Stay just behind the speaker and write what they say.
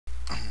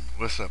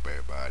What's up,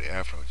 everybody?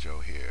 Afro Joe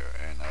here,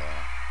 and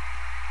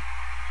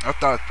I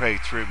thought I'd pay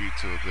tribute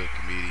to a good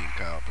comedian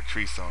called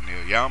Patrice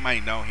O'Neal. Y'all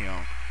might know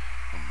him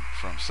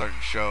from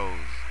certain shows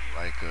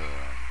like The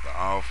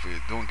Office,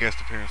 doing guest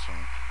appearance from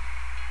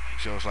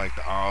shows like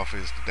The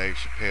Office, The Dave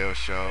Chappelle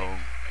Show,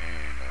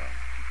 and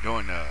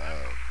doing the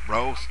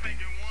roasting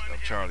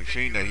of Charlie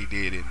Sheen that he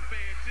did in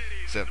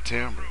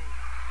September.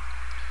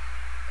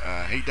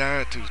 He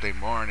died Tuesday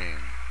morning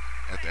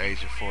at the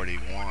age of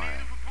 41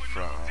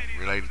 from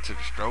related to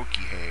the stroke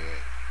he had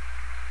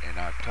in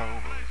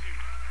October.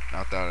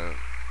 And I thought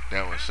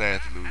that was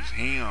sad to lose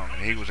him,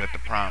 and he was at the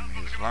prime of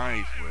his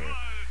life, where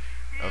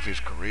of his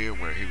career,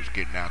 where he was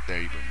getting out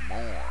there even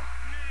more.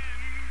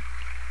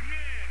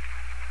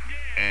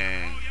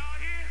 And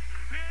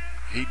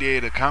he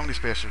did a comedy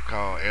special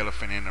called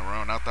Elephant in the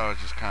Room. I thought it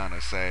was just kind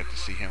of sad to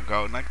see him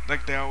go. And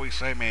like they always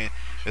say, man,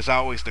 it's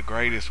always the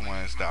greatest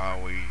ones to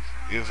always.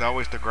 It's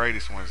always the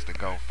greatest ones to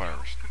go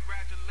first.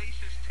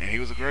 And he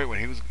was a great one.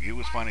 He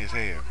was funny as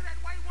hell.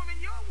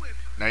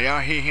 Now y'all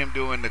hear him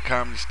doing the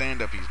comedy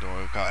stand up he's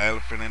doing called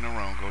Elephant in the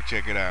Room. Go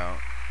check it out.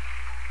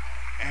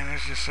 And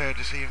it's just sad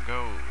to see him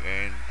go.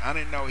 And I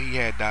didn't know he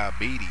had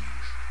diabetes.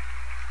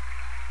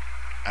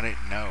 I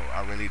didn't know.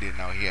 I really didn't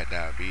know he had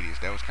diabetes.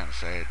 That was kind of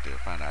sad to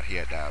find out he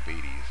had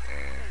diabetes.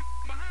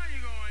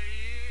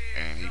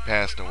 And he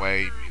passed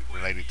away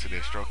related to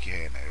the stroke he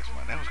had last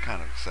month. That was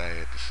kind of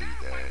sad to see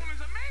that.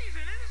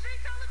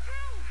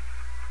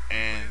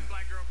 And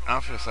I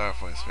feel sorry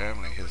for his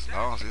family. His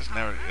loss. It's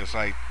never. It's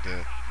like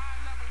the.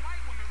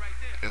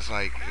 It's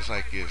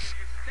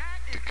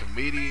the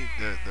comedian,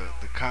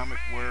 the comic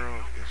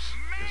world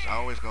is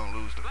always gonna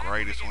lose the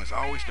greatest ones.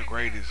 Always the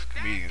greatest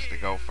comedians to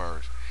go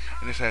first.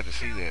 And it's sad to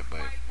see that,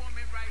 but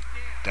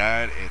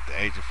died at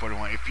the age of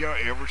 41. If y'all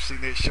ever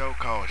seen that show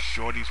called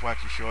Shorties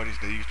Watching Shorties,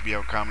 that used to be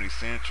on Comedy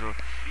Central,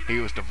 he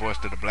was the voice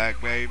of the black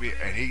baby,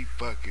 and he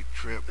fucking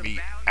tripped me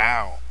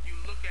out.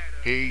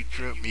 He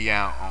tripped me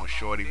out on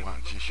Shorty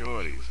Watching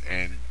Shorties,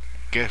 and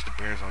guest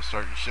appearance on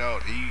certain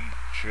shows. He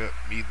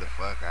tripped me the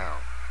fuck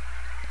out.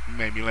 He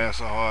made me laugh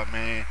so hard,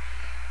 man.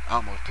 I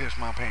almost pissed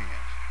my pants.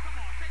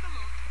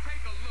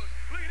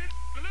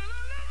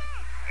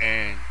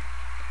 And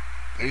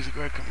he's a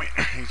great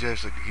comedian.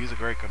 He's a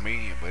great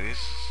comedian, but it's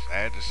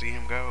sad to see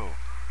him go.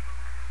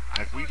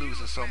 Like, we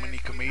losing so many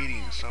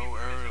comedians so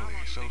early,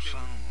 so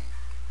soon.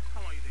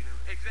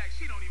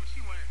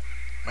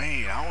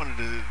 Man, I wanted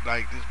to,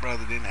 like, this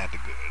brother didn't have to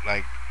go,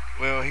 like,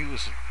 well, he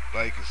was,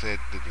 like I said,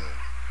 the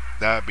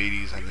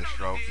diabetes and the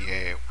stroke he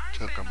had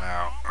took him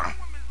out.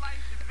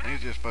 And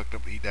he just fucked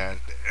up. He died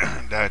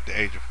died at the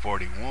age of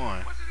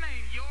 41.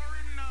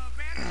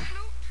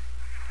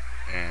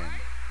 And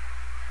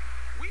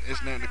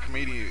it's not the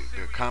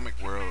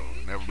comic world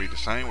will never be the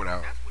same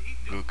without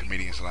good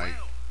comedians like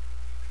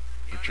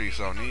Patrice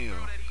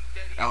O'Neal.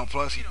 And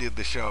plus, he did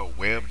the show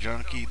Web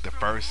Junkie, the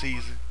first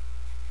season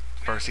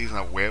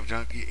of Web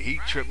Junkie.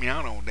 He tripped me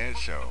out on that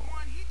show.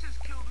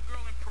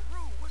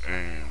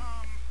 And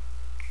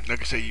like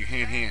I said, you're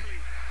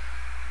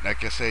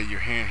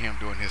hearing him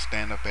doing his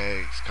stand-up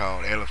acts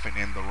called Elephant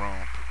in the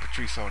Room.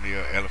 Patrice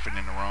O'Neal, Elephant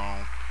in the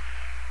Room.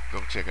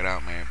 Go check it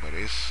out, man. But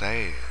it's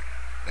sad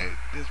that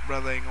this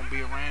brother ain't gonna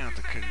be around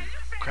to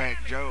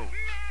crack jokes.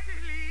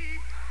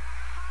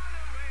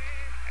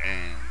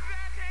 And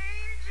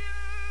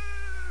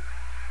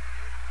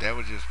that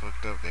was just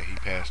fucked up that he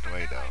passed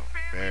away, though.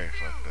 Very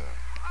fucked up.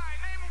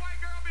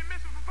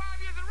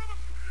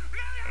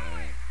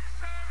 And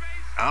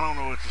I don't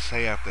know what to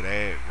say after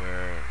that,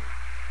 where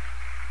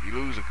you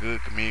lose a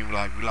good comedian.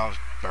 Like, we lost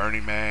Bernie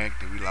Mac,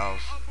 then we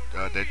lost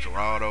that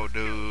Geraldo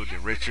dude, the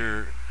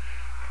Richard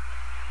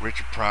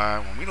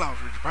Pryor. When we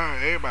lost Richard Pryor,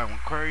 everybody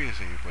went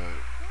crazy. But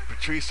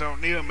Patrice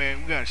O'Neal,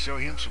 man, we gotta show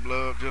him some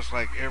love, just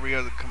like every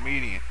other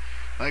comedian.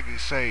 Like they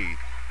say,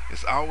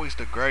 it's always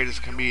the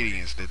greatest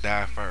comedians that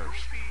die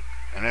first,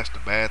 and that's the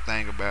bad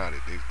thing about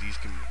it. These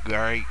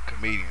great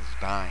comedians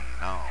dying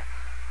off.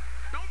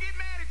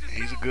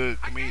 He's a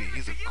good comedian.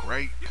 He's a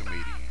great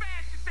comedian.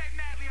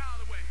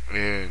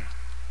 And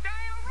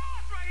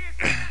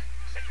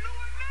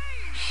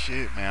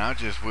shit, man, I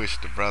just wish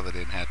the brother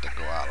didn't have to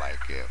go out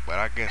like that. But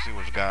I guess it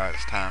was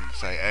God's time to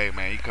say, hey,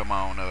 man, you come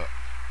on up.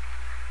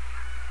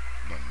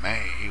 But,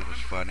 man, he was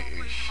funny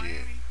as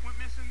shit.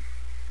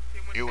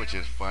 It was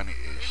just funny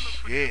as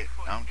shit.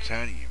 I'm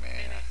telling you,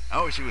 man.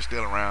 I wish he was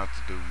still around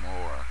to do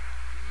more.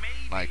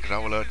 Like, 'cause I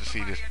would love to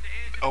see this.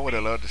 I would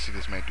have loved to see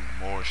this man do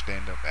more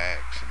stand-up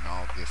acts and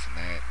all this and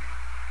that.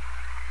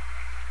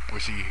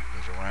 Wish he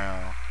was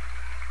around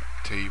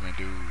to even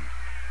do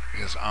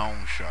his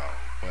own show,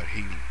 but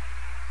he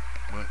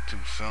went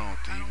too soon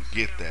to even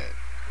get that.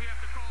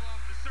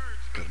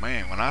 Cause,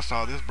 man, when I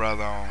saw this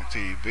brother on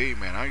TV,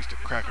 man, I used to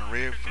crack a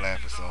rib for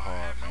laughing so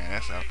hard, man.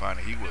 That's how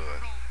funny he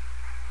was.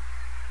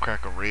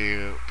 Crack a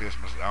rib,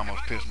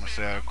 almost pissed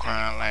myself,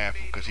 crying,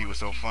 laughing, cause he was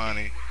so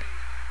funny.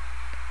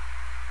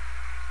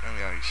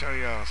 Let me show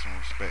y'all some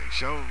respect.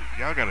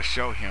 Y'all gotta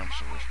show him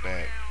some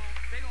respect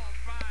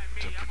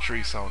to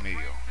Patrice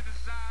O'Neal,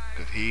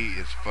 cause he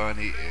is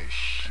funny as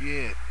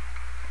shit.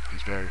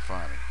 He's very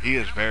funny. He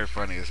is very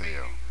funny as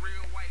hell.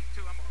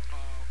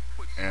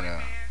 And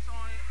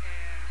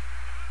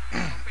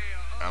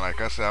and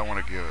like I said, I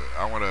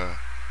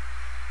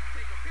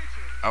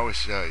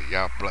wish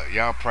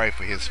y'all pray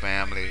for his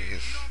family.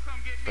 His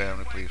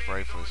family, please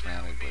pray for his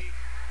family. But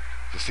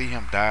to see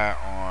him die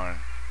on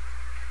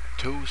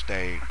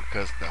Tuesday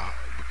because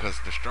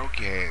the stroke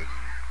he had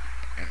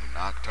in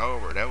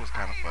October, that was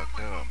kind of fucked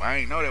up. I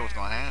didn't know that was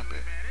gonna happen.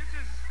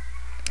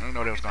 I didn't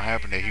know that was gonna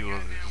happen. That he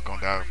was just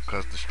gonna die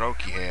because the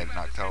stroke he had in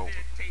October.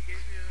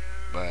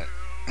 But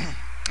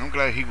I'm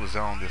glad he was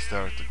on this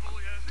stuff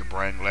to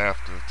bring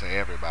laughter to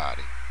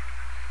everybody.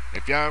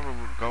 If y'all ever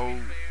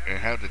go and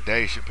have the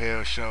Dave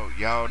Chappelle show,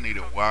 y'all need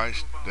to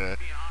watch the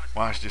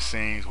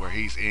scenes where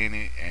he's in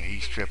it and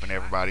he's tripping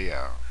everybody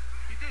out.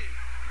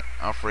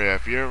 I'm afraid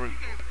if you ever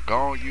go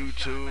on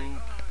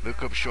YouTube,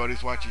 look up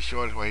Shorties, watch his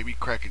Shorties where he be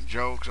cracking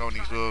jokes on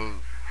these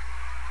little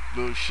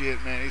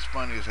shit, man. It's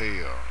funny as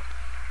hell.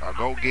 Or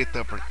go get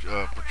the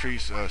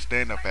Patrice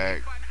stand up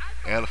act,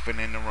 Elephant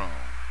in the Room.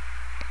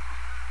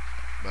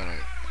 But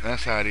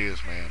that's how it is,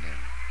 man.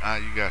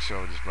 And you gotta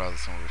show this brother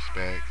some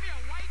respect.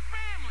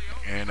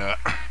 And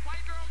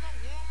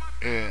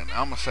and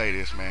I'm gonna say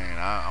this, man.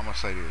 I'm gonna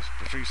say this.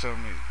 Patrice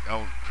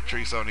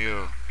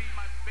O'Neal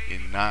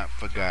is not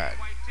forgotten.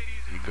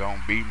 You're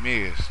gonna be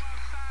missed.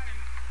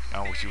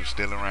 I wish you was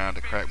still around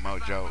to crack more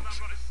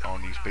jokes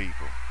on these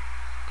people.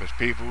 Because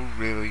people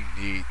really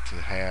need to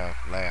have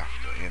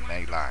laughter in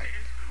their life.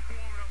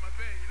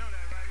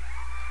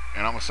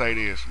 And I'm gonna say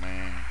this,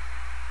 man.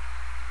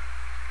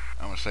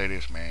 I'm gonna say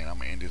this, man. I'm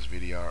gonna end this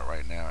video out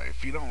right now.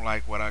 If you don't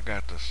like what I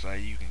got to say,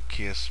 you can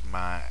kiss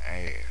my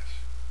ass.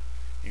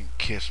 You can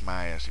kiss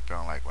my ass if you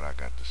don't like what I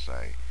got to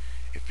say.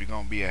 If you're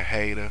gonna be a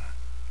hater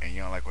and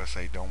you don't like what I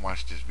say, don't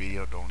watch this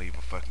video. Don't leave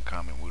a fucking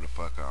comment. Move the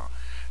fuck on.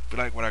 If you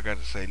like what I got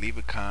to say, leave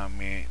a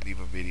comment,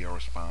 leave a video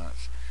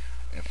response,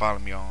 and follow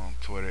me on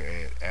Twitter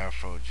at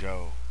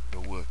AfroJoe the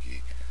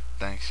Wookie.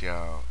 Thanks,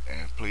 y'all,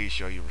 and please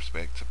show your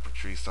respect to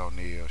Patrice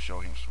O'Neal. Show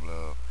him some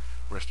love.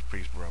 Rest in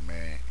peace, bro,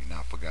 man. You're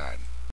not forgotten.